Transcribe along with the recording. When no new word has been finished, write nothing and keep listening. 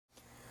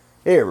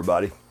Hey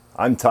everybody,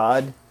 I'm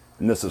Todd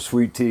and this is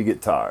Sweet Tea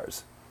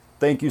Guitars.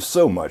 Thank you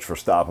so much for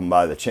stopping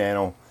by the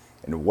channel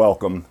and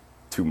welcome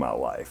to my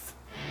life.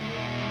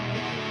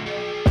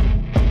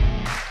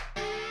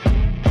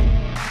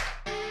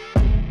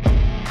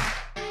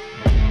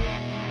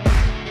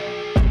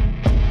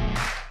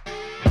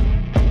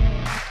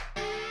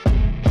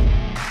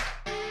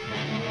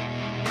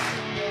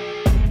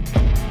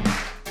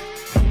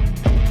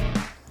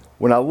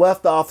 When I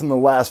left off in the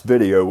last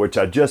video, which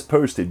I just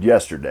posted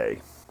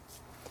yesterday,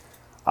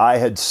 I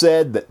had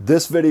said that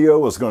this video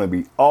was going to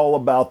be all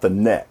about the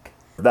neck.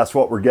 That's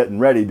what we're getting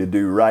ready to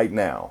do right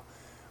now.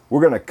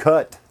 We're going to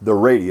cut the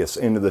radius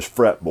into this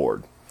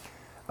fretboard.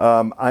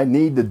 I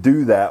need to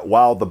do that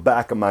while the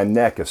back of my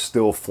neck is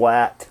still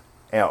flat,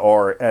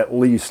 or at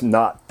least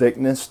not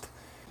thicknessed.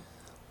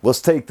 Let's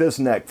take this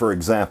neck for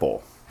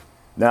example.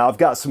 Now I've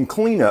got some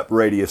cleanup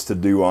radius to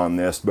do on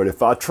this, but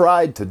if I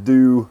tried to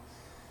do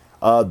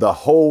the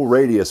whole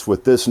radius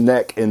with this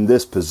neck in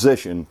this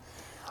position,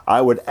 I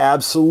would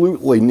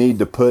absolutely need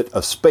to put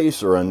a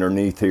spacer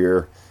underneath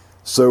here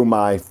so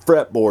my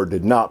fretboard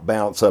did not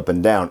bounce up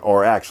and down,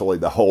 or actually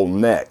the whole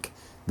neck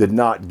did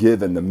not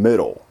give in the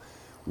middle.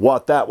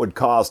 What that would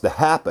cause to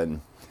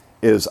happen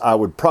is I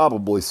would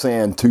probably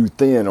sand too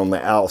thin on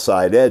the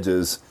outside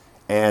edges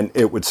and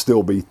it would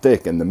still be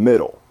thick in the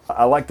middle.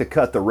 I like to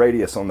cut the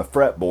radius on the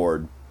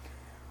fretboard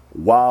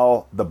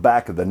while the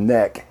back of the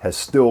neck has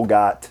still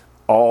got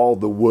all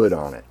the wood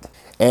on it.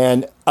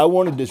 And I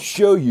wanted to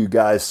show you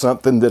guys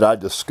something that I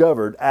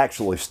discovered.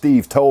 Actually,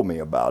 Steve told me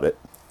about it.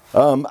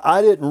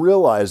 I didn't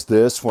realize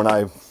this when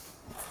I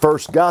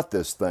first got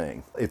this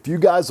thing. If you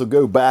guys will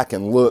go back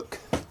and look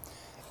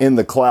in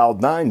the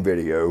Cloud 9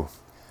 video,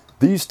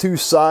 these two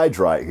sides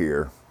right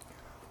here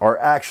are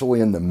actually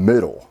in the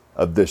middle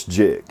of this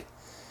jig.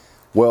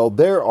 Well,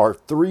 there are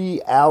 3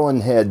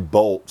 Allen head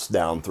bolts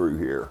down through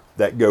here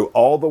that go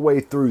all the way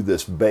through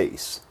this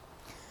base.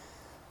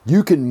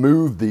 You can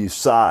move these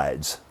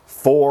sides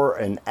fore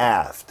and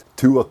aft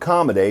to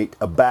accommodate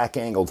a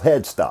back-angled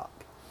headstock.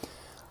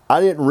 I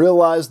didn't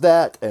realize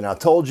that, and I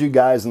told you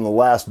guys in the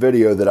last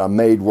video that I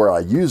made where I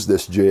used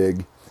this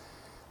jig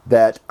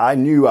that I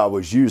knew I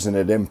was using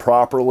it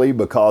improperly,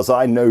 because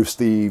I know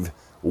Steve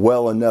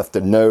well enough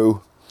to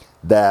know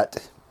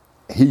that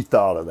he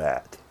thought of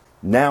that.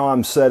 Now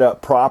I'm set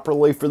up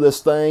properly for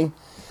this thing.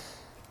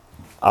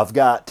 I've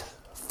got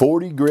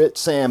 40 grit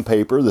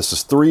sandpaper. This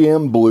is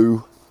 3M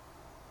blue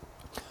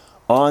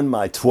on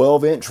my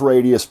 12-inch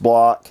radius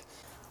block.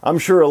 I'm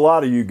sure a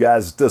lot of you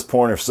guys at this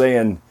point are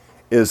saying,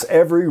 is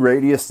every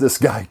radius this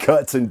guy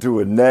cuts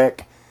into a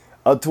neck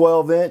a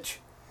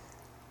 12-inch?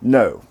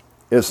 No,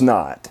 it's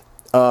not.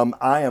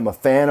 I am a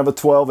fan of a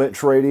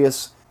 12-inch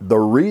radius. The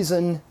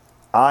reason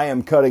I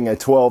am cutting a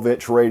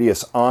 12-inch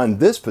radius on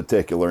this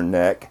particular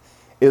neck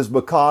is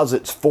because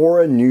it's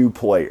for a new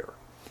player.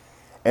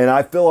 And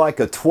I feel like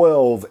a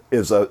 12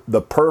 is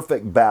the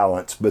perfect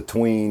balance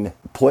between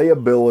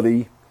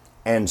playability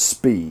and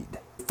speed.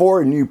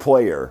 For a new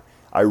player,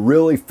 I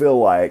really feel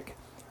like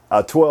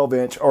a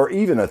 12-inch or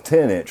even a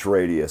 10-inch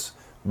radius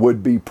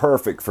would be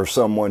perfect for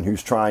someone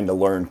who's trying to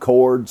learn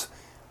chords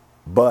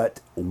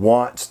but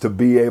wants to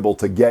be able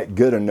to get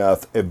good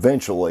enough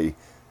eventually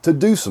to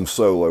do some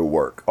solo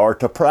work or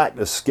to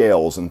practice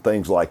scales and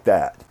things like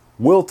that.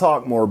 We'll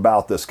talk more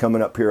about this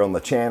coming up here on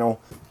the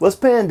channel. Let's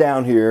pan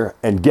down here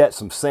and get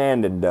some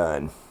sanding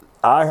done.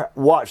 I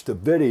watched a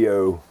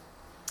video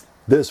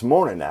this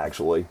morning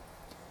actually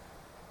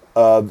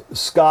of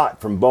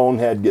Scott from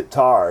Bonehead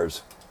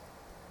Guitars.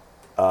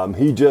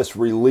 He just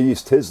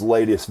released his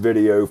latest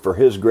video for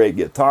his great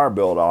guitar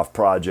build off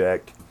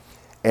project,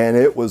 and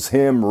it was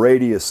him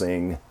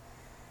radiusing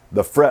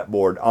the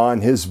fretboard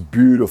on his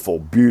beautiful,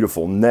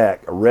 beautiful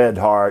neck, a Red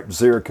Heart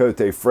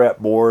Zerakote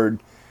fretboard.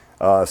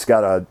 It's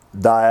got a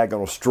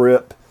diagonal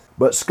strip.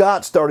 But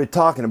Scott started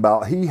talking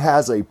about he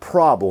has a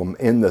problem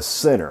in the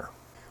center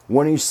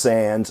when he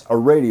sands a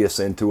radius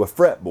into a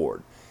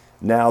fretboard.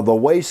 Now, the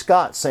way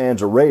Scott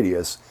sands a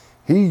radius,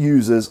 he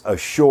uses a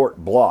short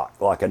block,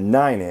 like a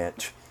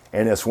 9-inch,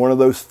 and it's one of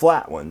those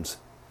flat ones.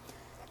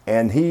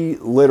 And he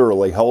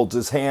literally holds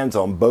his hands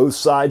on both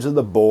sides of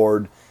the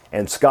board,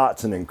 and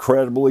Scott's an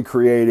incredibly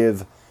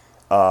creative,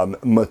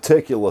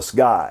 meticulous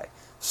guy.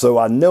 So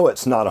I know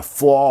it's not a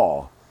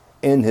flaw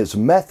in his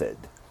method.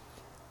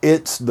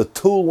 It's the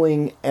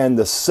tooling and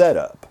the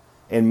setup,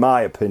 in my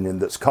opinion,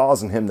 that's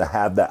causing him to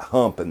have that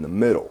hump in the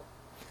middle.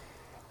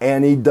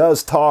 And he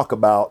does talk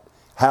about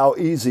how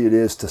easy it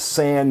is to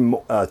sand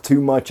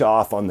too much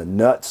off on the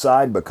nut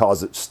side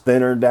because it's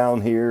thinner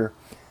down here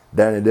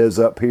than it is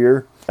up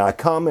here. I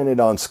commented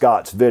on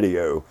Scott's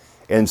video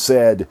and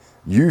said,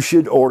 you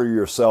should order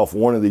yourself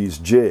one of these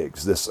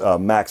jigs, this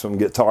Maximum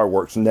Guitar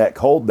Works neck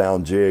hold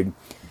down jig,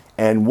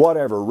 and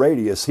whatever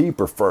radius he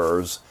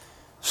prefers,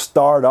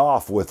 start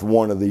off with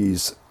one of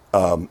these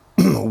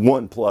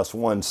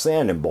 1+1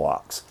 sanding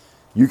blocks.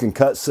 You can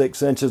cut 6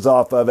 inches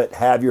off of it,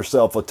 have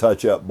yourself a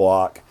touch-up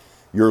block.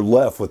 You're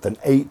left with an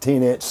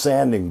 18-inch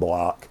sanding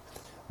block.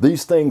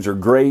 These things are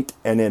great,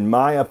 and in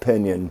my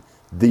opinion,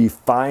 the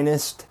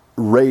finest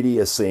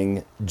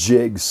radiusing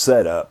jig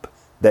setup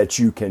that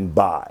you can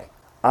buy.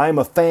 I'm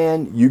a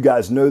fan, you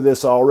guys know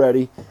this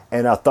already,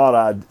 and I thought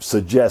I'd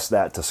suggest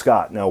that to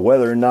Scott. Now,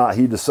 whether or not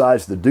he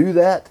decides to do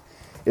that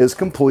is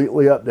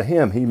completely up to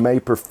him. He may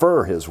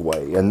prefer his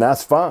way, and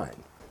that's fine.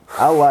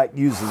 I like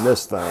using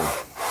this thing.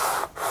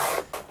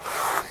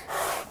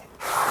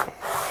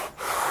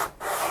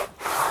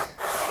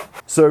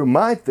 So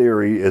my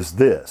theory is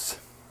this.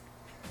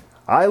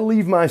 I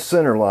leave my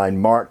center line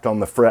marked on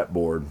the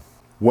fretboard.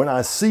 When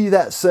I see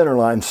that center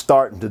line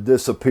starting to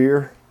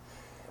disappear,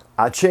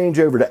 I change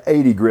over to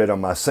 80 grit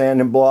on my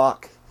sanding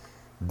block.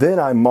 Then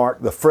I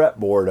mark the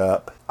fretboard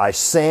up. I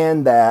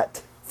sand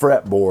that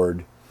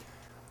fretboard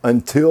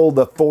until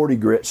the 40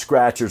 grit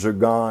scratches are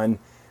gone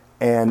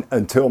and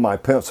until my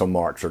pencil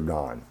marks are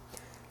gone.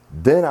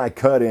 Then I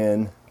cut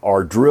in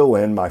or drill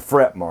in my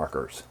fret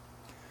markers.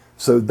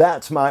 So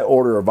that's my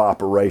order of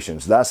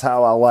operations. That's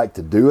how I like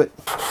to do it.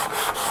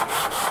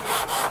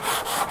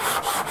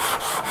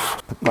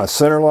 My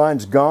center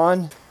line's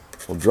gone.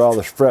 We'll draw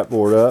this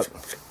fretboard up.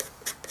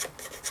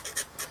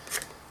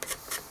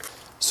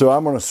 So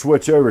I'm going to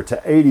switch over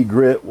to 80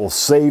 grit. We'll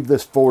save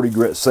this 40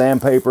 grit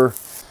sandpaper.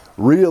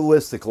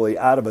 Realistically,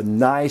 out of a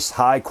nice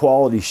high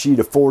quality sheet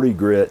of 40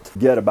 grit,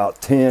 get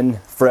about 10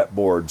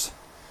 fretboards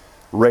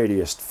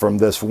radiused from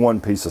this one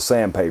piece of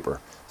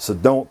sandpaper. So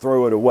don't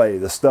throw it away.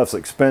 The stuff's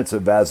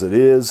expensive as it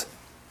is,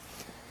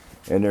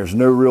 and there's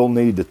no real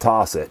need to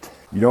toss it.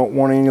 You don't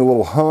want any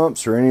little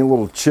humps or any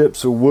little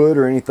chips of wood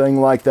or anything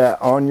like that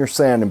on your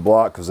sanding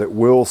block, because it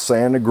will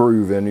sand a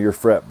groove into your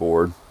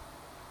fretboard.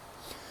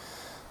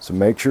 So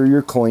make sure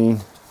you're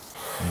clean.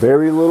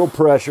 Very little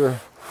pressure.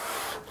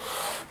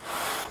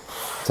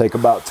 Take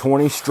about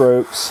 20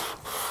 strokes.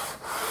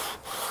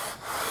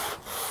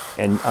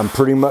 And I'm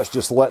pretty much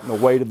just letting the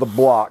weight of the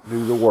block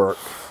do the work.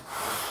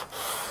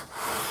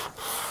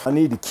 I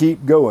need to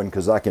keep going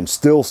because I can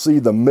still see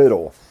the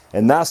middle.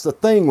 And that's the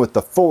thing with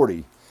the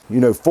 40. You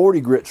know,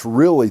 40 grit's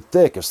really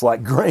thick. It's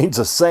like grains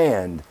of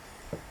sand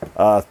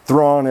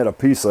thrown at a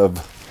piece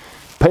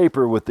of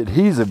paper with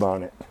adhesive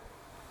on it.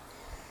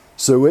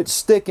 So it's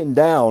sticking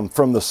down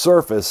from the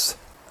surface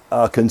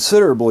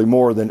considerably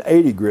more than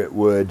 80 grit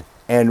would,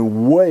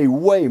 and way,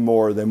 way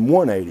more than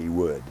 180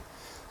 would.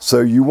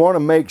 So you want to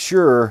make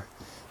sure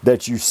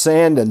that you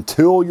sand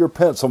until your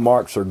pencil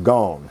marks are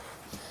gone.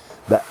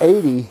 The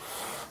 80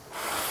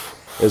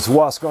 is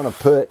what's going to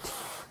put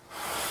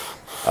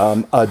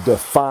a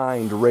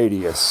defined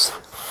radius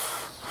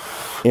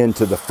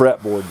into the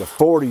fretboard. The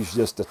 40 is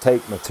just to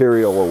take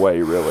material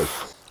away, really.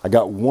 I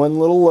got one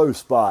little low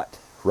spot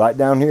right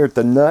down here at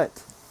the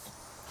nut.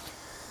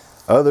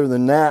 Other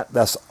than that,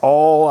 that's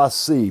all I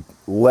see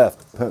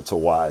left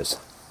pencil wise.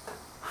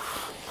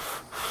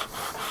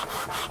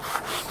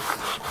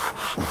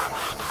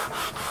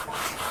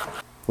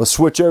 Let's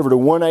switch over to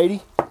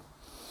 180,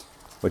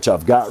 which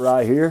I've got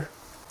right here.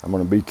 I'm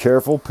going to be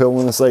careful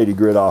peeling this 80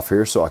 grit off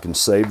here so I can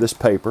save this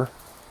paper.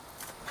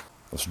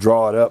 Let's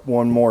draw it up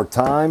one more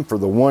time for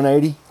the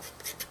 180.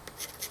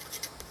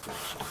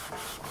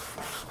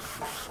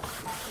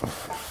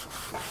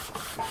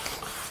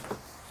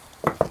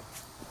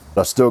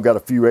 I still got a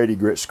few 80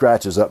 grit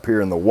scratches up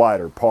here in the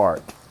wider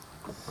part.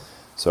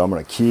 So I'm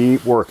going to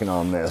keep working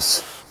on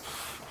this.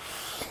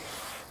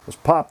 Let's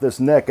pop this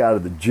neck out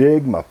of the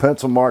jig. My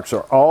pencil marks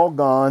are all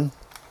gone.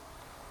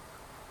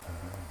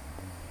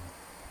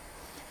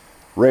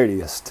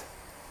 Radiused.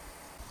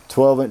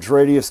 12-inch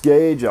radius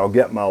gauge. I'll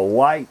get my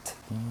light.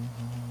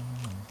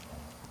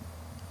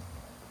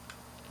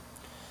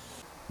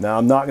 Now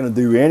I'm not going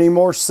to do any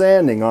more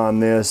sanding on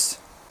this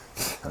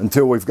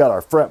until we've got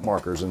our fret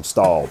markers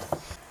installed.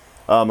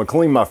 I'm going to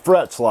clean my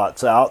fret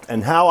slots out,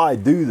 and how I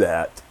do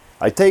that,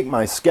 I take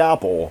my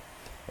scalpel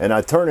and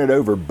I turn it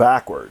over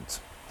backwards.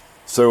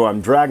 So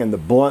I'm dragging the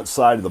blunt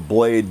side of the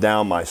blade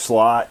down my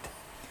slot.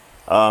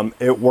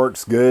 It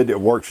works good. It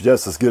works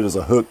just as good as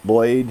a hook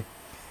blade.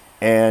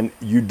 And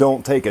you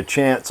don't take a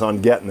chance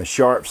on getting the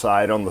sharp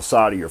side on the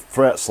side of your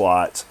fret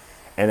slots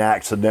and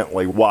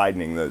accidentally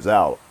widening those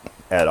out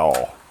at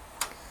all.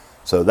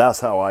 So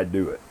that's how I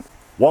do it.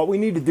 What we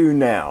need to do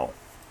now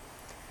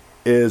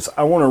is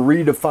I want to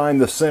redefine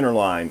the center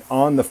line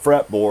on the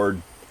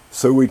fretboard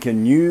so we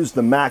can use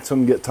the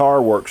Maximum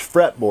Guitar Works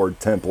fretboard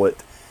template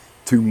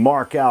to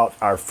mark out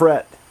our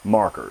fret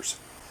markers.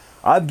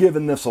 I've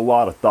given this a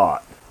lot of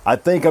thought. I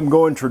think I'm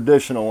going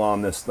traditional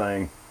on this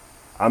thing.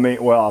 I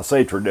mean, well, I'll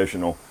say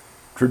traditional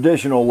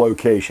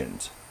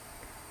locations.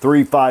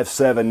 3, 5,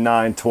 7,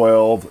 9,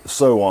 12,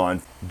 so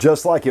on,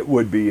 just like it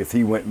would be if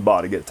he went and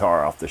bought a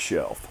guitar off the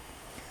shelf.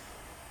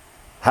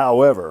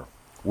 However,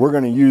 we're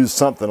going to use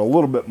something a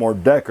little bit more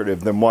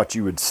decorative than what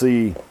you would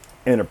see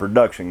in a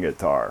production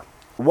guitar.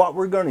 What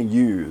we're going to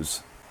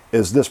use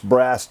is this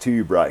brass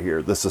tube right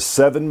here. This is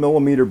a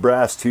 7mm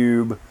brass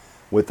tube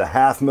with a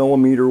 0.5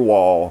 millimeter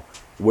wall,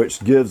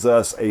 which gives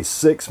us a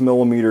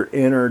 6mm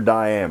inner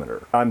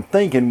diameter. I'm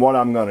thinking what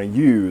I'm going to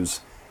use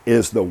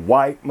is the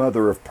white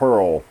mother of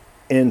pearl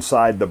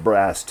inside the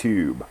brass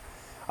tube.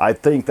 I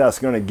think that's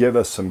going to give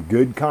us some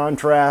good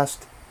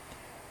contrast.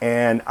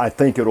 and I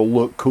think it'll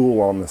look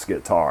cool on this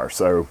guitar.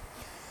 So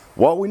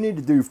what we need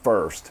to do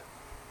first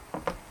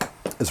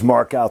is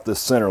mark out this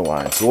center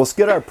line. So let's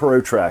get our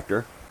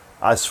protractor.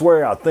 I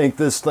swear, I think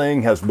this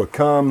thing has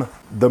become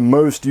the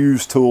most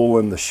used tool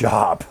in the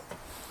shop.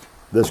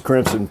 This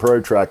Crimson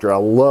protractor, I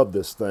love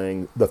this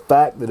thing. The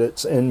fact that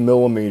it's in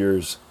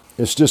millimeters,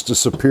 it's just a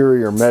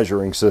superior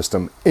measuring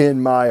system,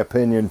 in my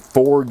opinion,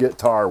 for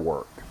guitar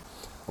work.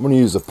 I'm going to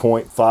use a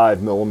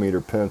 0.5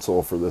 millimeter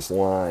pencil for this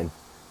line.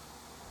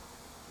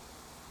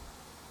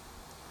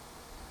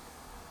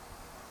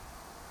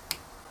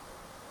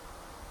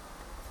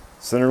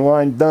 Center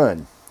line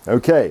done.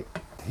 Okay,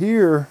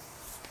 here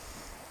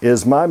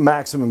is my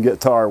Maximum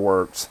Guitar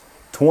Works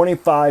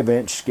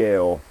 25-inch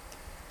scale,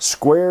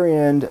 square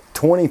end,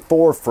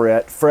 24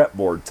 fret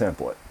fretboard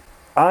template.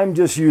 I'm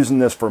just using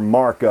this for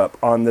markup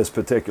on this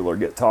particular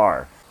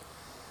guitar.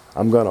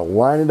 I'm going to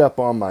line it up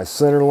on my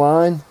center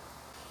line.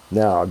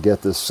 Now I'll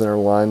get this center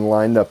line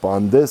lined up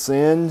on this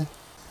end.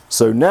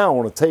 So now I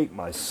want to take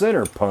my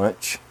center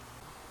punch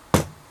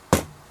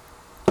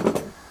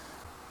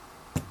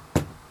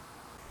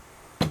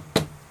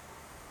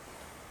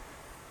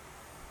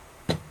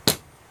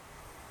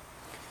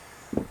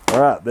All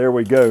right, there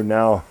we go.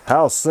 Now,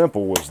 how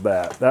simple was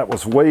that? That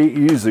was way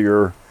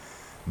easier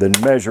than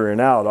measuring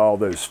out all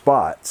those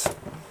spots.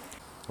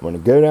 I'm going to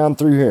go down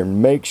through here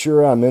and make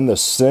sure I'm in the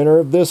center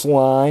of this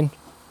line.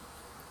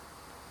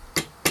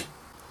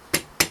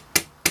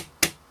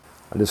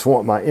 I just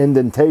want my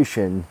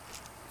indentation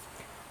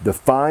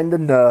defined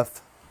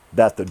enough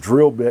that the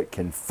drill bit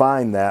can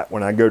find that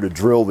when I go to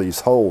drill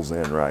these holes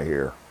in right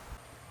here.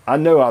 I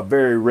know I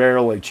very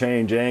rarely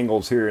change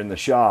angles here in the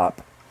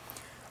shop.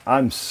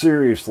 I'm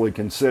seriously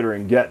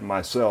considering getting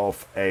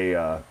myself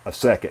a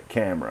second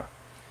camera.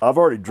 I've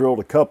already drilled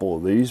a couple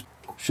of these.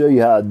 I'll show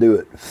you how I do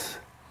it.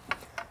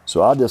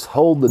 So I'll just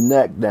hold the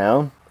neck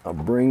down. I'll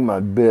bring my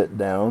bit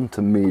down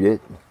to meet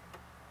it,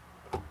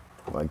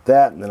 like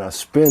that, and then I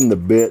spin the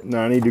bit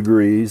 90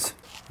 degrees,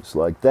 just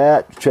like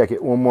that. Check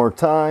it one more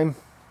time.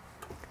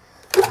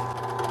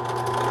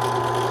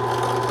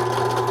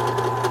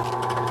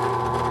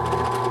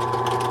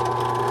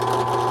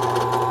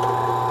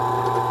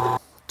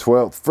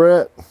 Twelfth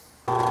fret.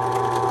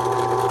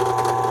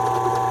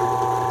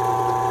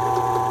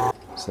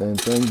 Same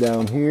thing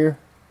down here.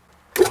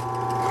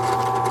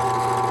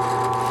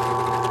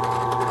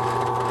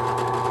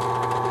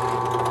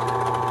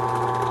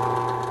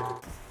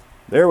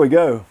 There we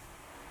go.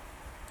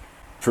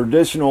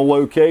 Traditional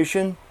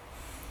location.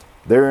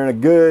 They're in a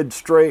good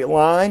straight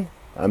line.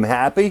 I'm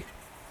happy.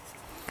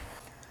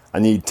 I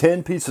need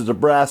 10 pieces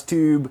of brass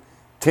tube,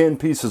 10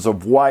 pieces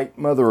of white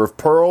mother of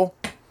pearl.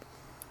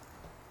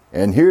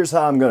 And here's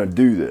how I'm going to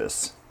do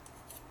this.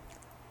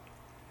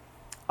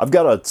 I've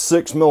got a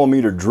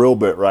 6mm drill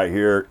bit right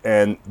here,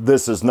 and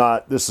this is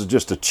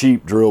just a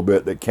cheap drill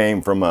bit that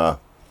came from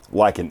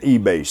like an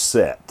eBay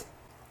set.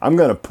 I'm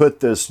going to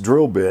put this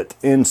drill bit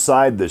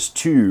inside this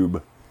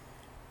tube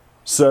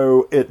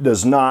so it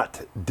does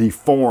not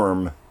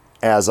deform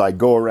as I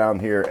go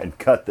around here and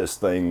cut this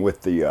thing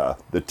with the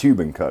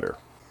tubing cutter.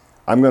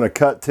 I'm going to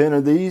cut 10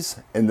 of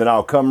these, and then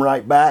I'll come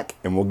right back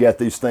and we'll get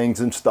these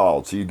things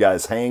installed, so you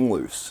guys hang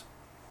loose.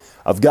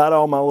 I've got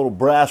all my little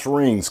brass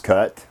rings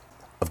cut.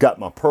 I've got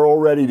my pearl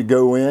ready to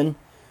go in.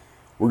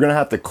 We're going to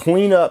have to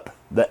clean up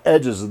the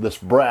edges of this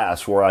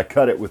brass where I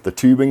cut it with the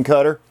tubing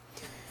cutter.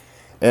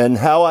 And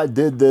how I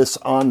did this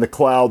on the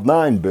Cloud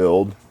 9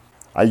 build,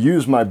 I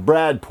used my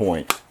brad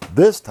point.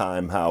 This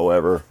time,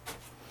 however,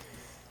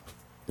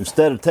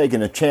 instead of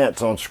taking a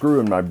chance on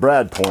screwing my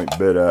brad point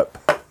bit up,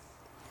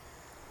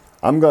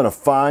 I'm going to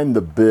find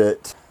the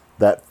bit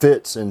that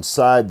fits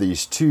inside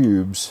these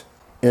tubes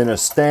in a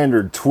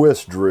standard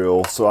twist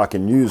drill so I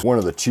can use one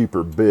of the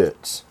cheaper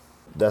bits.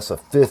 That's a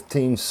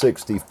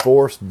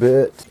 15/64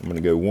 bit. I'm going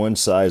to go one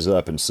size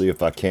up and see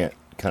if I can't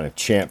kind of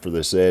chamfer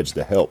this edge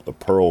to help the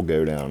pearl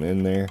go down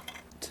in there.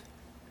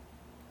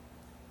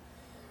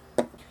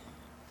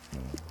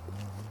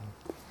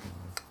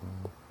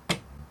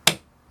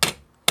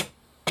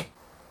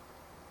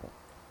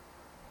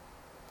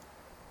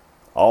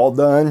 All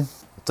done.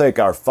 Take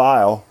our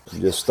file and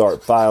just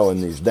start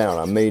filing these down.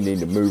 I may need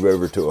to move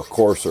over to a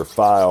coarser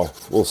file.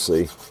 We'll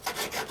see.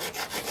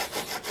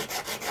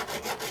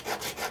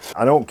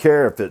 I don't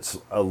care if it's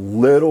a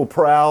little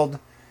proud,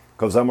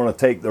 because I'm going to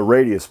take the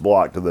radius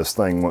block to this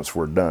thing once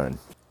we're done.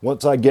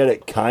 Once I get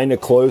it kind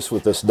of close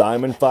with this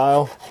diamond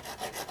file,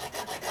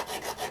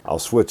 I'll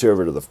switch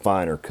over to the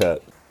finer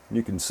cut.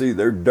 You can see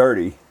they're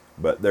dirty,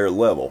 but they're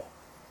level.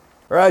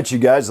 All right, you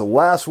guys, the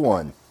last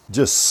one,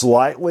 just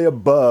slightly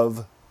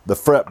above the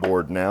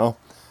fretboard now.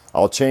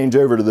 I'll change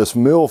over to this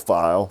mill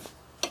file.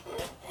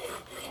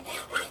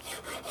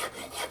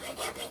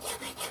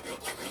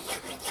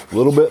 A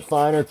little bit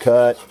finer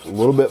cut, a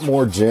little bit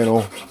more gentle.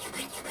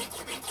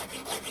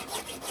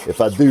 If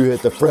I do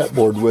hit the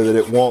fretboard with it,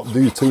 it won't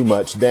do too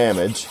much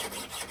damage.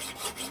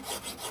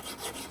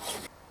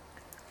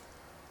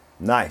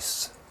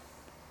 Nice.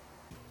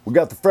 We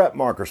got the fret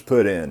markers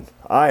put in.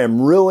 I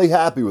am really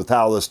happy with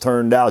how this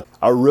turned out.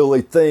 I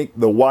really think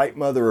the white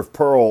mother of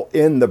pearl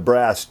in the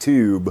brass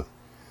tube,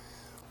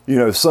 you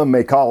know, some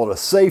may call it a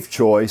safe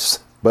choice,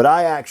 but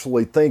I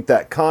actually think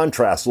that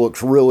contrast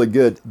looks really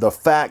good. The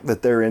fact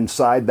that they're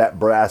inside that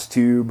brass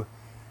tube,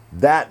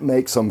 that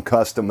makes them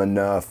custom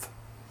enough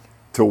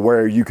to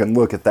where you can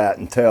look at that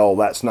and tell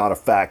that's not a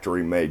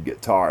factory made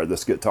guitar.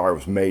 This guitar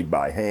was made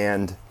by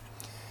hand,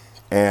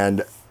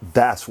 and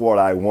that's what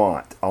I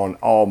want on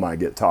all my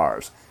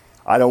guitars.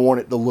 I don't want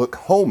it to look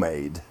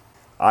homemade.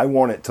 I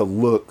want it to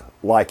look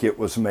like it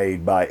was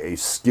made by a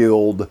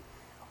skilled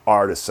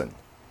artisan,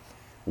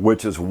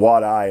 which is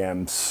what I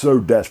am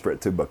so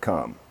desperate to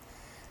become.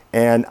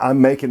 And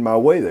I'm making my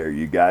way there,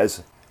 you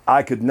guys.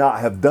 I could not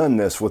have done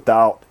this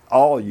without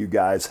all you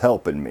guys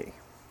helping me.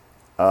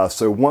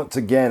 So once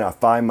again, I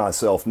find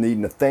myself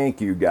needing to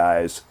thank you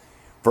guys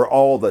for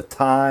all the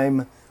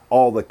time,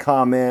 all the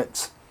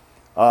comments,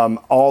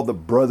 all the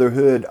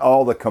brotherhood,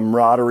 all the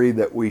camaraderie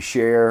that we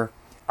share.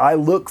 I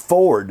look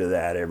forward to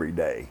that every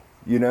day,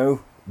 you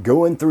know,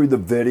 going through the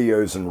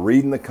videos and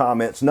reading the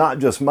comments, not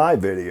just my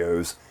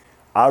videos.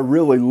 I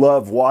really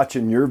love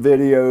watching your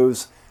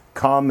videos,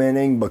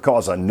 commenting,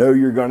 because I know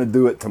you're going to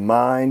do it to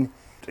mine.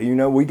 You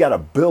know, we got a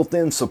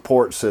built-in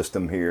support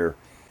system here.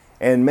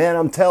 And man,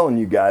 I'm telling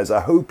you guys,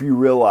 I hope you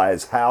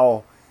realize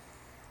how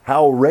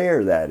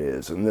rare that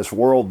is in this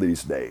world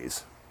these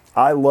days.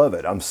 I love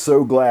it. I'm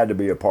so glad to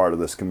be a part of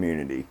this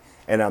community.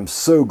 And I'm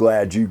so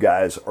glad you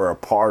guys are a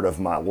part of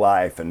my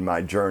life and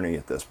my journey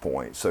at this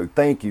point. So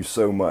thank you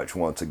so much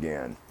once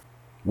again.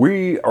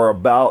 We are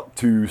about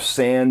to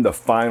sand the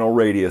final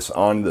radius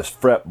on this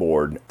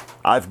fretboard.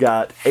 I've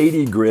got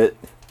 80 grit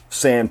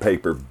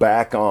sandpaper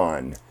back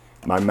on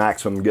my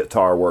Maximum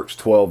Guitar Works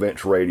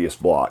 12-inch radius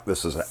block.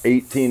 This is an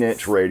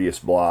 18-inch radius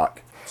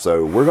block.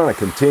 So we're going to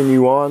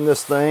continue on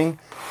this thing.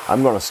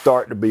 I'm going to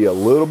start to be a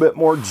little bit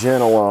more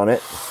gentle on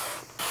it.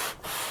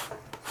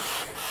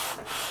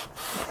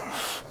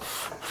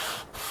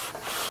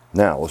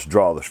 Now let's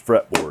draw this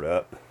fretboard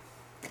up.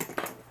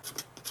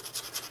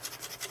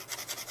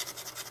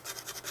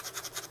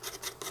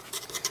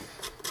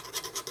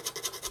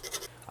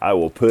 I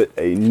will put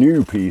a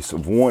new piece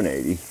of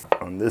 180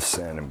 on this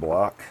sanding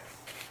block.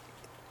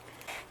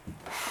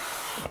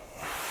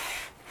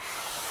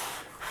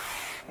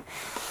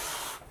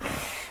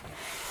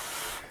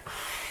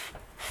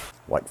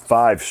 Like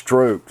 5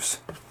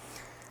 strokes,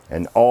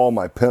 and all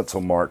my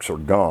pencil marks are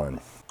gone.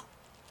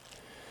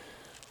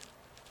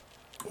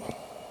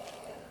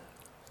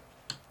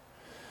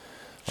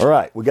 All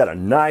right, we got a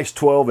nice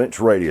 12-inch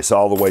radius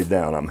all the way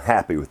down. I'm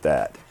happy with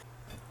that.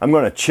 I'm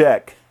going to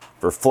check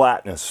for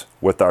flatness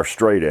with our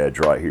straight edge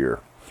right here.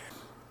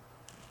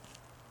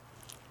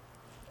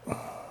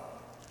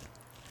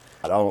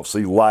 I don't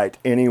see light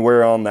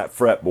anywhere on that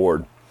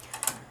fretboard.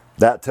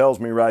 That tells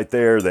me right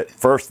there that,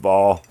 first of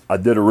all, I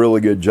did a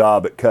really good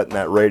job at cutting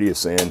that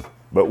radius in,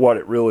 but what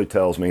it really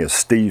tells me is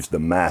Steve's the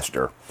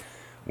master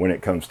when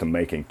it comes to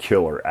making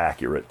killer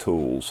accurate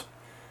tools.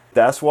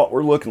 That's what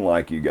we're looking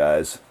like, you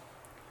guys.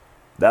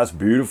 That's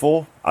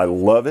beautiful. I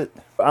love it.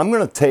 I'm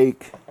going to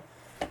take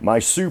my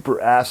Super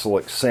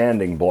Acrylic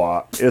sanding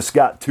block. It's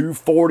got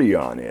 240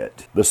 on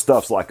it. This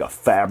stuff's like a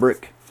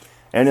fabric,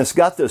 and it's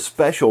got this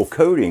special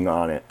coating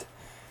on it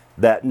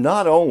that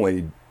not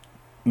only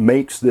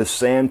makes this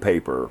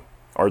sandpaper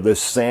or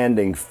this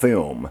sanding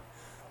film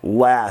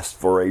last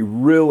for a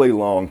really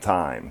long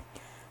time.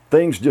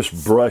 Things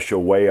just brush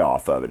away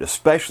off of it,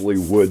 especially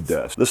wood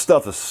dust. This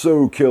stuff is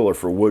so killer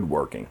for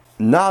woodworking.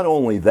 Not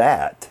only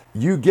that,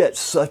 you get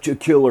such a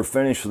killer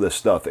finish with this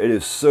stuff. It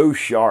is so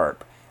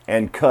sharp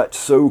and cut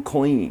so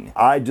clean.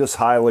 I just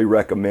highly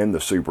recommend the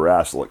Super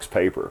Acrylic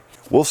paper.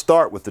 We'll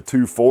start with the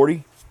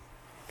 240,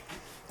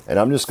 and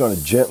I'm just going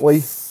to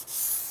gently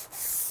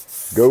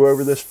go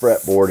over this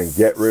fretboard and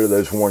get rid of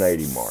those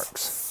 180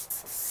 marks.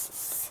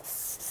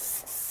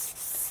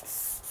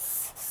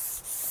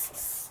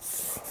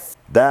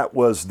 That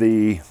was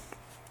the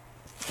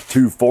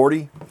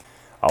 240.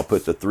 I'll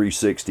put the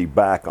 360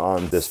 back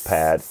on this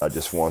pad. I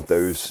just want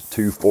those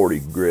 240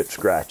 grit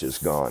scratches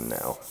gone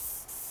now.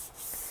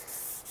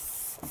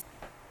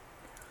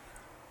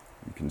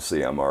 You can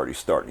see I'm already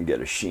starting to get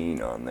a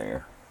sheen on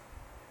there.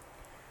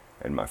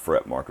 And my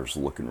fret marker's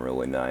looking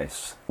really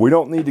nice. We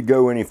don't need to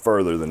go any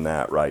further than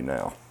that right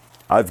now.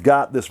 I've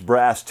got this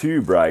brass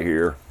tube right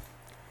here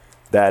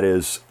that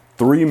is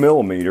 3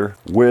 millimeter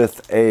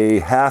with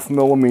a 1/2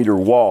 millimeter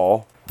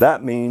wall.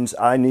 That means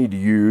I need to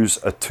use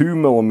a 2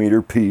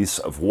 millimeter piece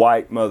of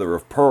white mother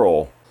of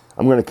pearl.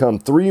 I'm going to come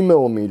 3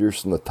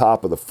 millimeters from the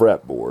top of the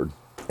fretboard,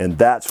 and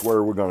that's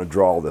where we're going to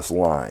draw this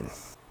line.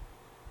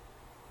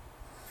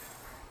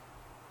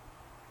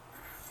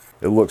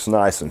 It looks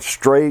nice and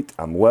straight.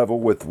 I'm level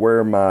with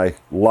where my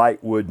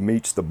light wood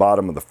meets the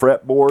bottom of the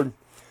fretboard.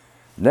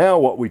 Now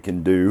what we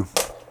can do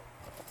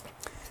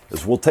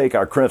is we'll take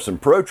our Crimson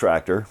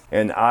protractor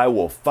and I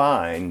will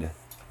find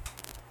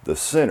the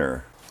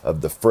center of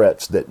the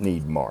frets that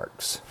need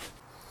marks.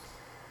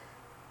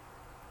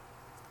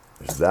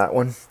 There's that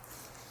one.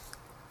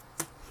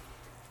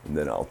 And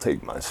then I'll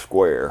take my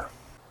square.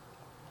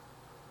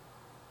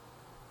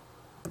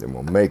 Then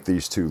we'll make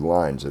these two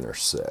lines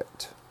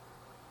intersect.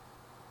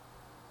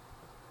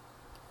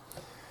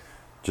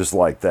 Just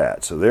like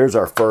that. So there's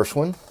our first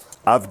one.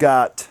 I've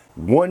got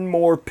one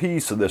more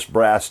piece of this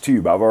brass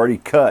tube. I've already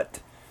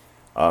cut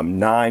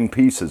 9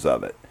 pieces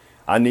of it.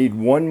 I need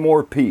one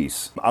more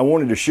piece. I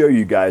wanted to show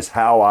you guys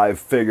how I've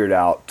figured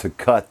out to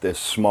cut this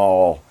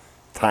small,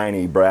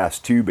 tiny brass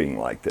tubing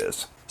like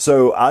this.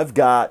 So I've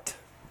got,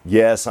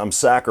 yes, I'm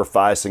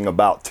sacrificing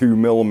about 2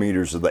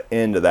 millimeters of the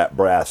end of that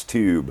brass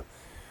tube,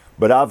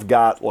 but I've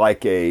got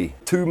like a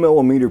 2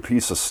 millimeter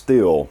piece of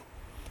steel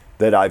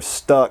that I've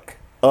stuck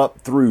up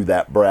through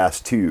that brass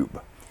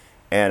tube,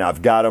 and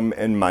I've got them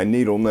in my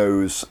needle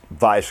nose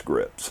vice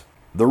grips.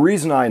 The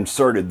reason I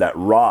inserted that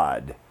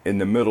rod in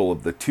the middle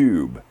of the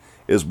tube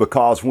is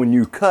because when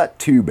you cut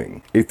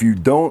tubing, if you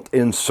don't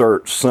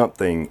insert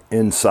something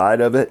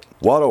inside of it,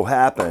 what'll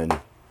happen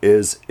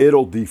is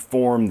it'll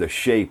deform the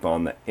shape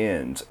on the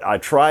ends. I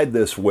tried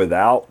this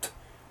without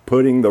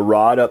putting the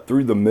rod up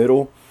through the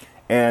middle,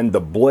 and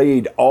the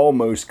blade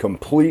almost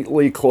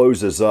completely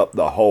closes up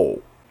the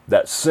hole.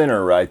 That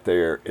center right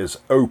there is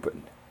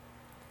open.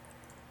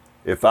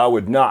 If I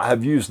would not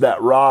have used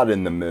that rod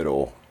in the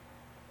middle,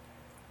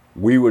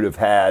 we would have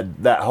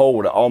had that hole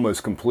would have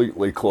almost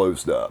completely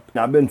closed up.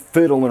 Now, I've been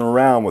fiddling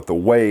around with the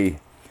way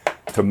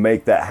to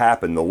make that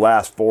happen the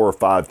last 4 or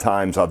 5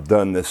 times I've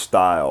done this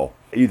style,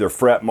 either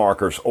fret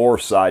markers or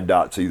side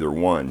dots, either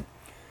one.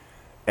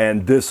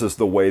 And this is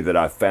the way that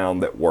I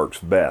found that works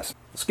best.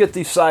 Let's get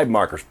these side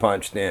markers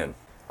punched in.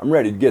 I'm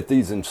ready to get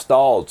these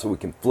installed so we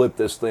can flip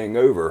this thing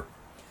over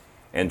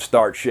and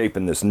start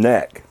shaping this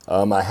neck.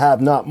 I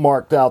have not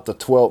marked out the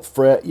 12th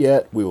fret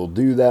yet. We will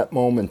do that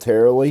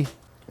momentarily.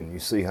 And you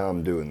see how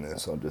I'm doing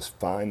this. I'll just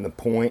find the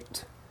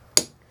point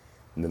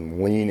and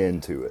then lean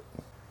into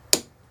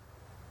it.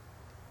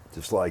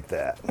 Just like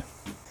that.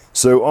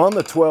 So on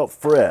the 12th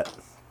fret,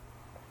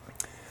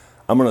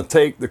 I'm going to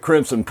take the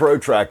crimson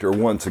protractor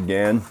once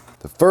again.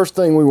 The first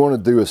thing we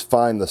want to do is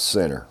find the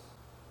center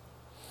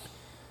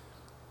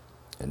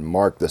and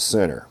mark the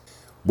center.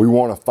 We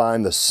want to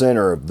find the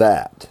center of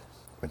that,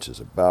 which is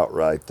about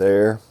right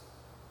there.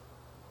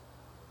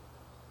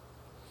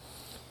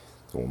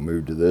 So we'll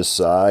move to this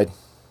side.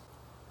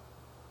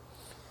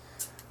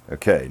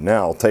 Okay,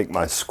 now I'll take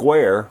my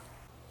square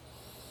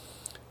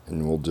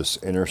and we'll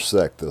just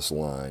intersect this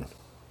line.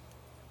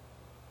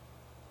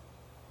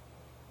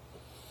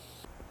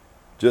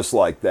 Just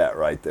like that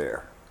right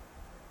there.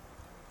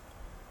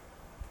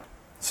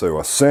 So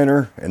a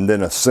center and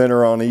then a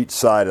center on each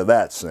side of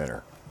that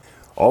center.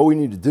 All we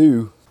need to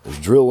do is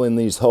drill in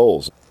these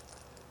holes.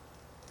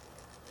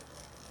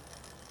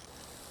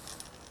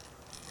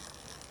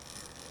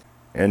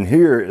 And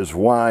here is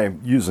why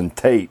using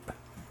tape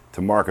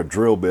to mark a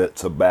drill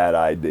bit's a bad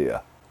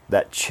idea.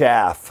 That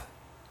chaff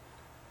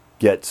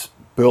gets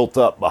built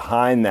up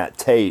behind that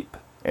tape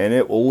and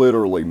it will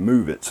literally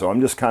move it. So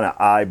I'm just kind of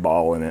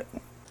eyeballing it.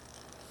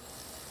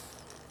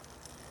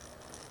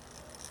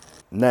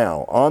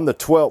 Now on the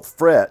 12th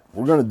fret,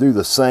 we're going to do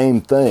the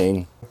same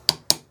thing.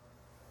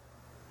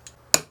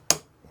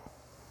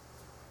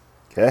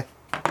 Okay,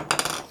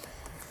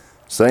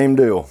 same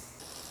deal.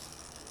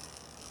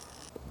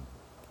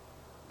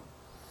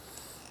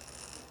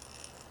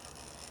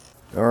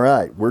 All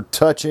right, we're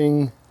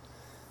touching,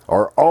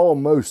 or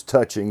almost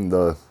touching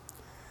the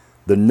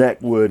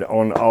neck wood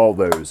on all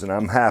those, and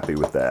I'm happy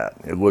with that.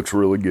 It looks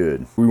really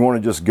good. We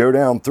want to just go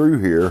down through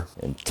here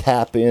and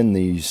tap in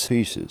these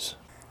pieces.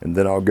 And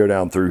then I'll go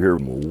down through here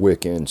and we'll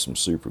wick in some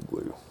super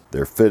glue.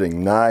 They're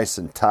fitting nice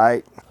and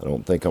tight. I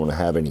don't think I'm going to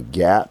have any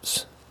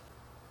gaps.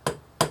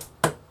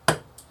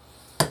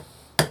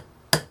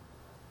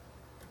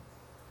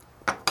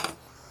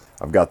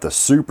 I've got the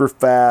super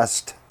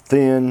fast,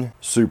 thin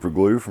super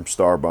glue from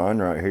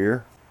Starbond right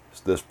here.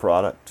 It's this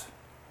product.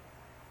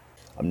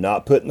 I'm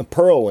not putting the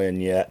pearl in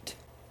yet,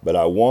 but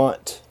I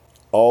want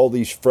all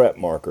these fret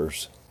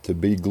markers to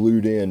be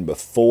glued in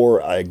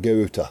before I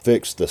go to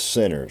fix the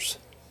centers.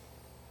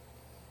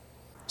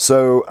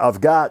 So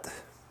I've got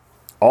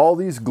all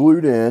these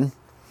glued in.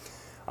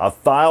 I've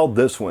filed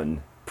this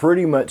one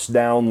pretty much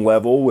down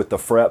level with the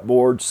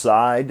fretboard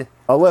side.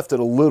 I left it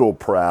a little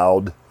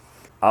proud.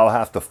 I'll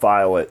have to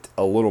file it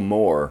a little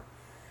more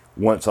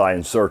once I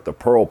insert the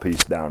pearl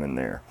piece down in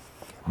there.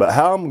 But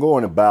how I'm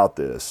going about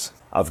this,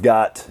 I've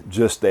got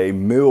just a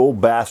mill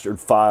bastard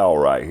file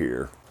right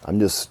here. I'm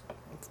just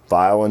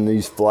filing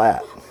these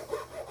flat.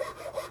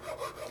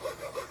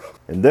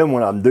 And then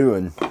what I'm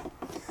doing,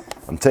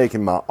 I'm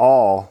taking my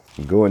awl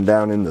and going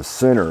down in the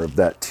center of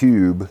that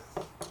tube.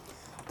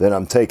 Then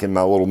I'm taking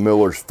my little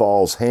Miller's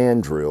Falls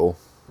hand drill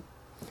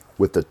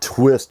with the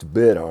twist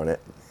bit on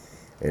it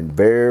and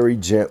very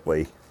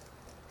gently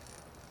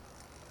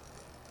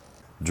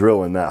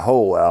drilling that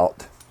hole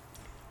out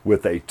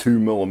with a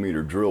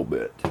 2mm drill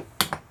bit.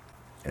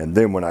 And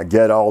then when I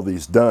get all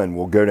these done,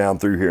 we'll go down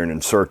through here and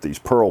insert these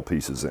pearl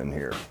pieces in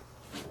here.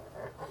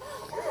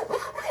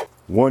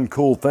 One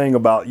cool thing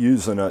about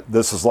using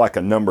this is like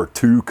a number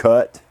 2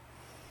 cut.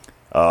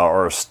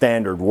 or a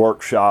standard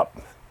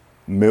workshop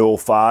mill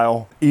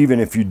file. Even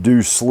if you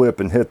do slip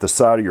and hit the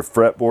side of your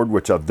fretboard,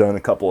 which I've done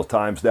a couple of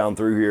times down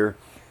through here,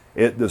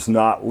 it does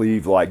not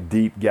leave like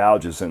deep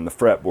gouges in the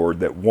fretboard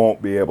that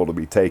won't be able to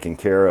be taken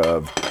care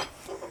of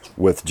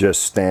with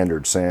just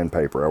standard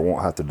sandpaper. I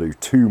won't have to do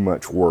too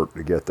much work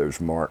to get those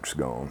marks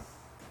gone.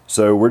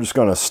 So we're just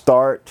going to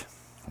start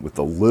with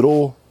a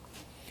little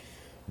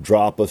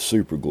drop of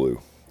super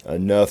glue,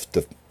 enough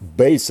to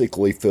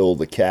basically fill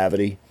the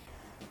cavity.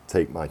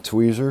 Take my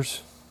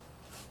tweezers,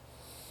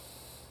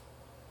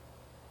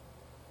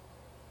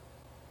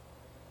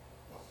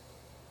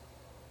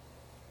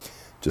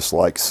 just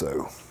like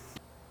so.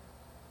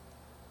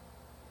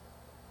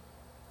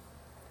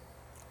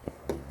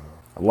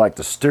 I like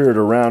to stir it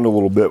around a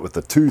little bit with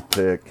the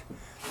toothpick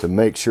to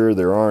make sure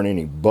there aren't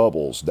any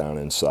bubbles down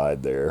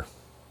inside there.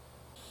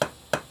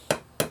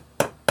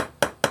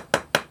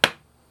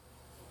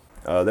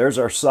 There's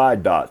our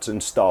side dots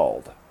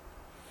installed.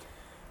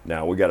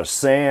 Now we got to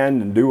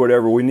sand and do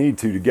whatever we need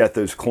to get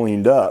those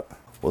cleaned up.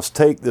 Let's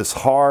take this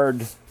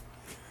hard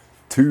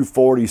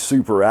 240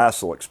 Super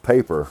Acrylics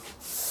paper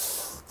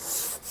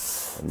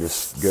and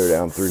just go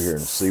down through here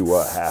and see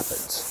what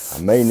happens.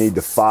 I may need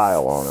to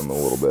file on them a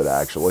little bit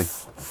actually.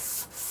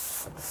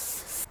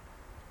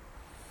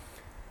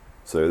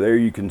 So there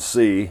you can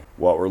see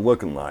what we're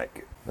looking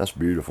like. That's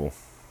beautiful.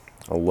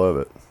 I love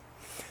it.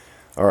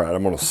 All right,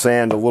 I'm going to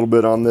sand a little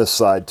bit on this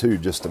side too,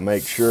 just to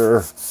make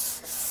sure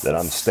that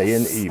I'm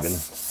staying even.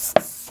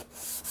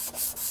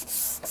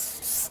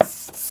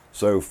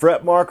 So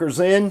fret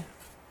markers in,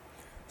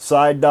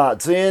 side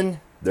dots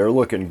in. They're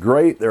looking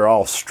great. They're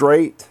all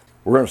straight.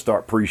 We're going to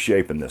start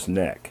pre-shaping this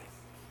neck.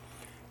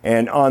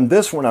 And on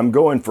this one, I'm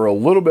going for a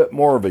little bit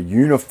more of a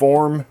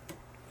uniform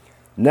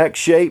neck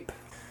shape.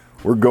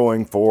 We're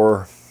going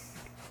for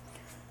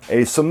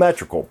a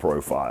symmetrical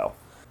profile.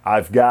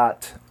 I've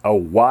got a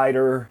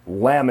wider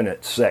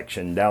laminate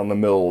section down the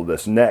middle of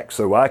this neck,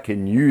 so I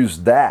can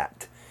use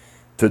that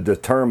to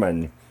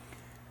determine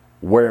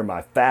where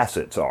my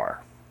facets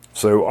are.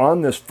 So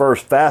on this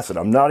first facet,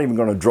 I'm not even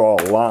going to draw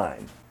a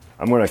line.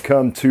 I'm going to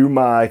come to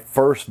my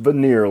first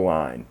veneer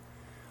line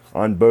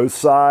on both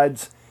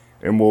sides,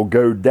 and we'll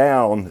go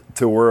down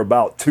till we're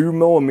about 2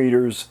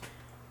 millimeters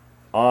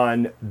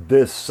on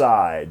this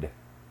side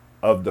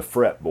of the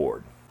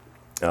fretboard.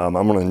 I'm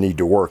going to need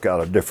to work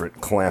out a different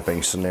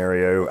clamping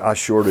scenario. I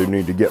sure do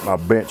need to get my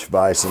bench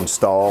vise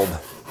installed.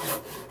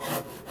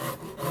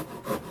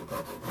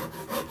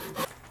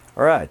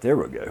 All right, there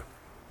we go.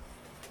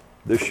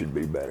 This should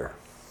be better.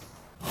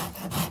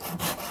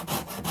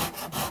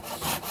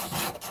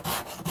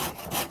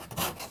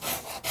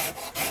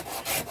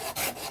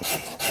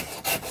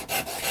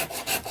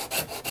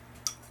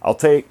 I'll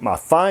take my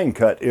fine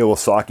cut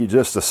Iwasaki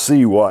just to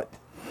see what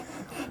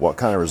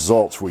kind of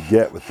results we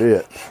get with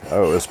it.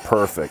 Oh, it's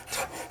perfect.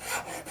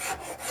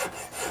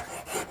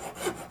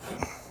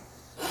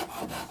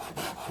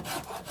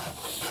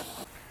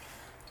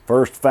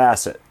 First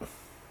facet.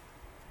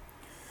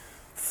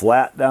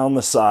 Flat down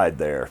the side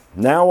there.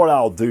 Now what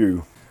I'll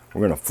do,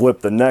 we're going to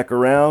flip the neck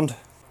around,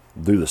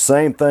 do the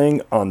same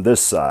thing on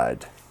this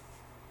side.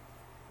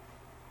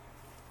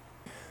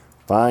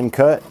 Fine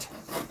cut.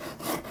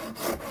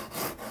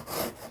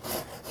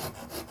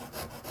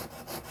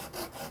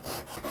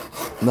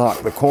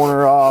 Knock the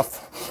corner off.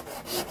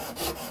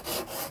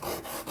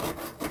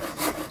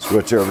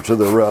 Switch over to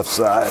the rough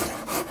side.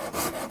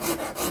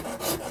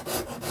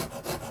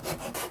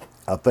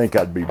 I think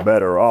I'd be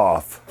better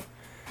off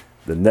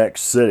the neck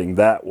sitting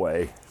that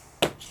way,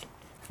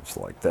 just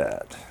like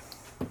that.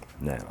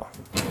 Now,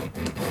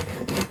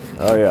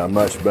 oh yeah,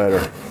 much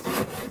better.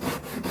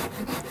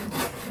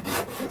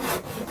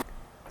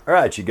 All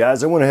right, you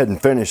guys, I went ahead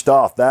and finished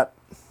off that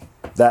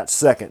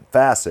second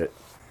facet.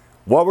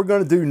 What we're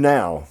going to do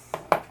now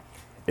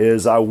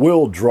is I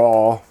will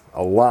draw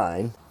a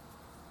line.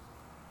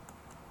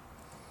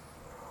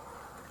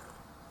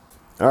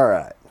 All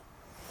right.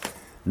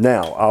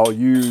 Now I'll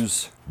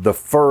use the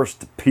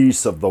first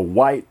piece of the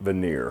white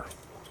veneer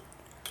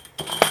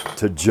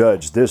to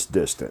judge this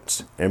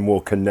distance, and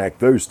we'll connect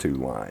those two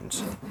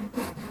lines.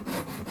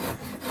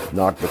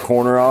 Knock the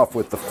corner off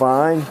with the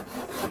fine.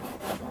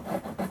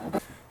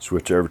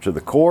 Switch over to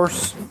the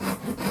coarse.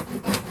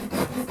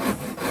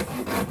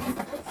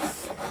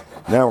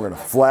 Now we're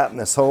going to flatten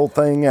this whole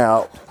thing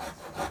out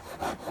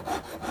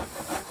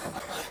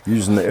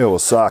using the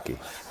Iwasaki.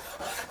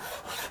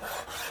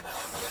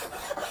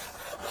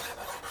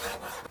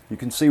 You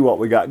can see what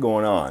we got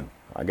going on.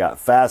 I got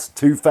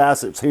two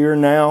facets here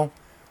now,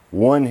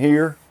 one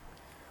here,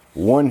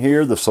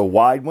 this is a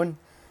wide one.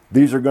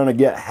 These are going to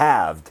get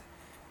halved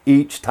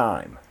each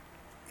time.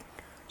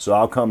 So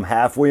I'll come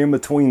halfway in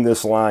between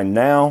this line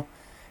now,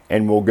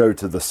 and we'll go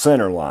to the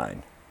center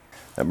line.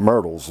 That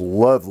myrtle's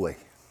lovely.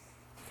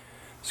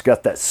 It's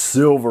got that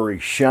silvery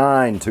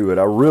shine to it.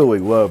 I really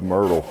love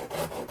myrtle.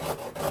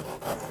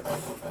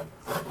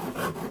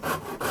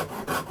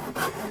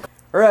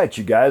 All right,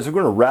 you guys, we're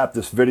going to wrap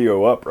this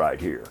video up right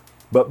here.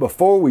 But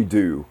before we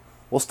do,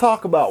 let's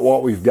talk about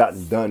what we've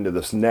gotten done to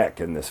this neck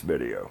in this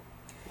video.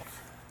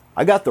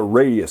 I got the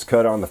radius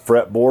cut on the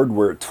fretboard.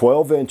 We're at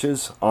 12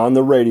 inches on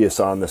the radius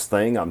on this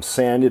thing. I'm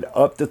sanded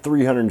up to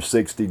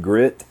 360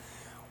 grit.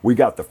 We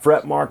got the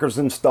fret markers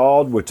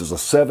installed, which is a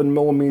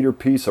 7mm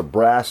piece of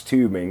brass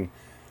tubing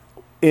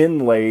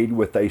inlaid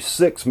with a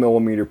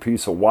 6mm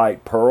piece of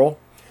white pearl.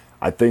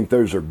 I think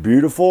those are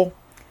beautiful.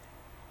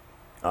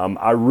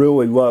 I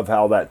really love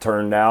how that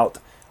turned out.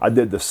 I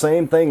did the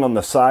same thing on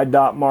the side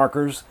dot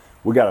markers.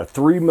 We got a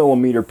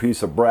 3mm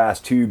piece of brass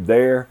tube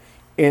there,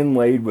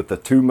 inlaid with a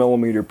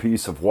 2mm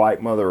piece of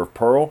white mother of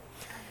pearl.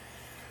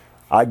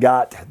 I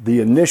got the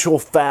initial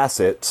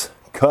facets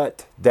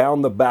cut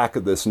down the back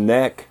of this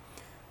neck.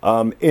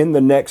 In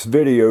the next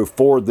video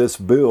for this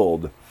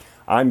build,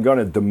 I'm going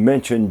to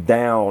dimension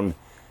down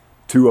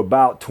to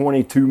about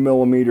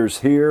 22mm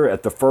here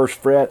at the first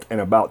fret and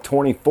about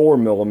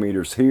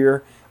 24mm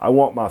here. I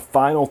want my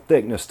final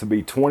thickness to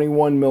be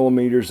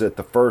 21mm at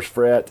the first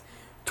fret,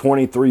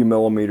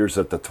 23mm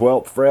at the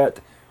 12th fret.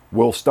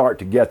 We'll start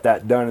to get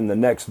that done in the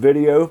next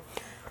video.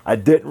 I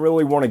didn't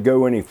really want to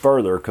go any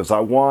further because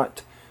I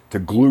want to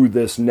glue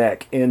this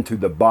neck into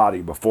the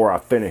body before I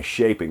finish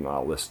shaping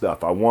all this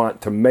stuff. I want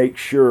to make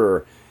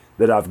sure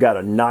that I've got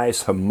a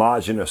nice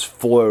homogeneous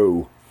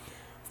flow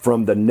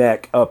from the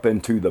neck up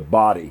into the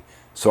body.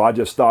 So I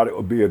just thought it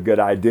would be a good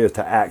idea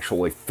to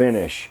actually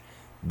finish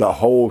the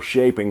whole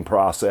shaping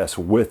process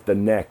with the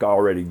neck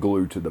already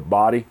glued to the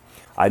body.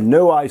 I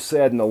know I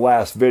said in the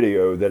last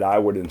video that I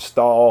would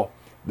install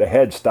the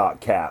headstock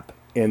cap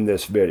in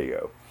this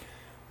video,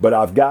 but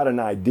I've got an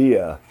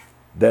idea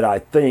that I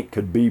think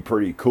could be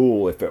pretty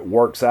cool if it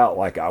works out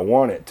like I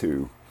want it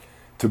to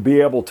be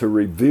able to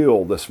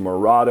reveal this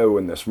Murado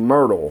and this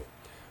Myrtle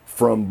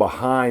from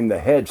behind the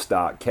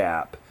headstock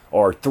cap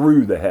or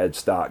through the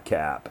headstock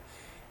cap.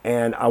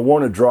 And I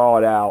want to draw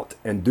it out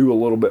and do a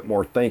little bit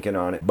more thinking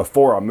on it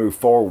before I move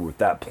forward with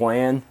that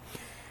plan.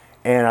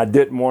 And I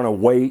didn't want to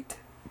wait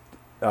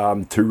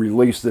to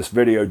release this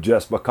video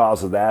just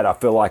because of that. I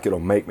feel like it'll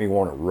make me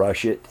want to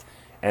rush it,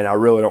 and I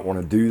really don't want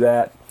to do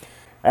that.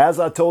 As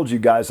I told you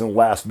guys in the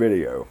last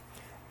video,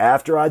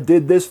 after I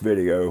did this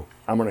video,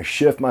 I'm going to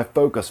shift my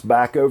focus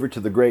back over to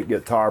the Great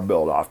Guitar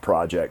Build-Off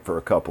project for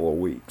a couple of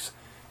weeks.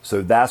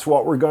 So that's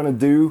what we're going to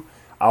do.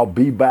 I'll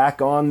be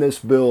back on this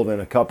build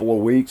in a couple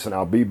of weeks, and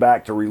I'll be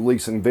back to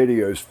releasing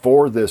videos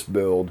for this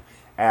build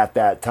at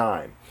that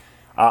time.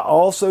 I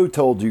also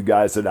told you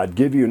guys that I'd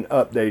give you an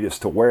update as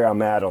to where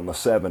I'm at on the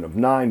 7 of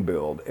 9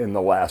 build in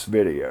the last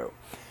video.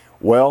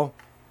 Well,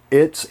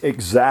 it's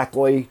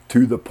exactly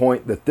to the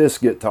point that this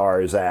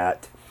guitar is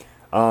at,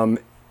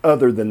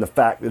 other than the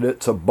fact that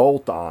it's a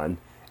bolt-on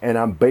and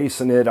I'm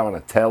basing it on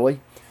a telly.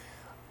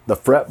 The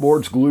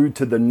fretboard's glued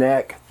to the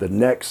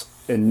neck's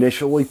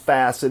initially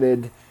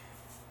faceted.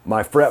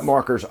 My fret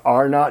markers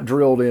are not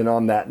drilled in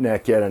on that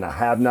neck yet, and I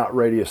have not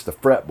radiused the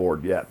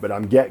fretboard yet, but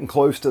I'm getting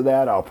close to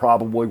that. I'll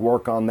probably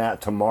work on that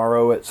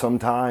tomorrow at some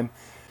time.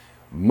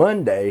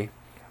 Monday,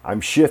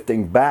 I'm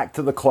shifting back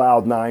to the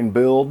Cloud 9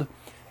 build,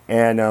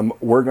 and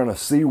we're going to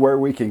see where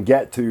we can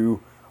get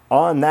to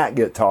on that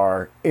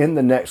guitar in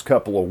the next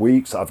couple of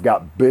weeks. I've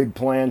got big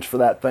plans for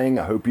that thing.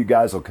 I hope you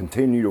guys will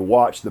continue to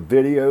watch the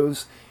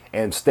videos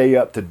and stay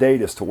up to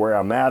date as to where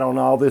I'm at on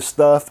all this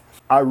stuff.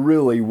 I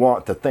really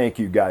want to thank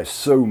you guys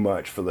so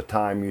much for the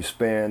time you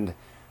spend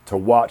to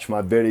watch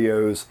my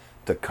videos,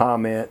 to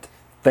comment.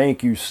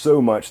 Thank you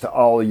so much to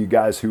all of you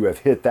guys who have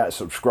hit that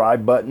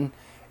subscribe button.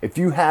 If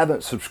you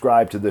haven't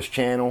subscribed to this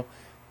channel,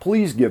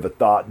 please give a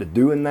thought to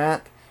doing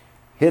that.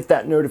 Hit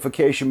that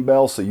notification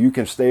bell so you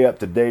can stay up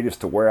to date as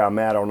to where I'm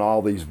at on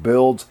all these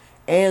builds,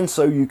 and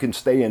so you can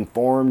stay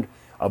informed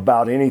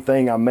about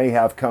anything I may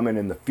have coming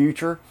in the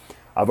future.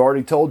 I've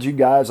already told you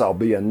guys I'll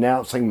be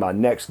announcing my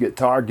next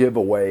guitar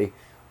giveaway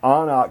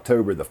on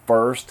October the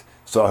 1st.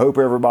 So I hope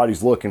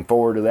everybody's looking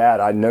forward to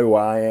that. I know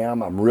I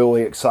am. I'm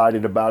really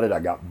excited about it. I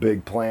got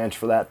big plans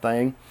for that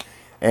thing.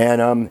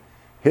 And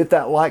hit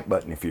that like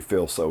button if you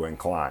feel so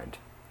inclined.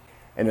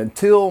 And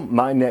until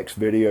my next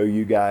video,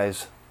 you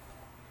guys,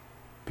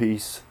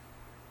 peace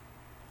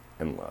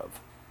and love.